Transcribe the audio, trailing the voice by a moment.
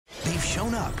They've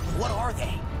shown up. What are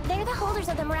they? They're the holders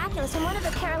of the Miraculous in one of the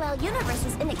parallel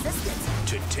universes in existence.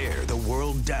 To tear the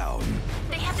world down.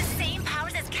 They have the same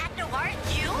powers as Cat Noir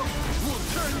and you? We'll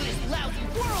turn this lousy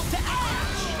world to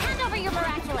ash! Hand over your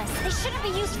Miraculous. They shouldn't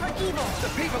be used for evil.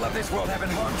 The people of this world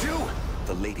haven't harmed you.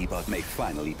 The Ladybug may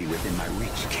finally be within my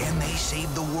reach. Can they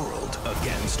save the world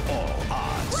against all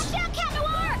odds? Watch out, Cat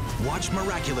Noir! Watch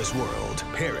Miraculous World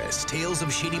Paris, Tales of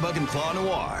Shadybug and Claw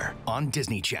Noir on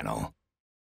Disney Channel.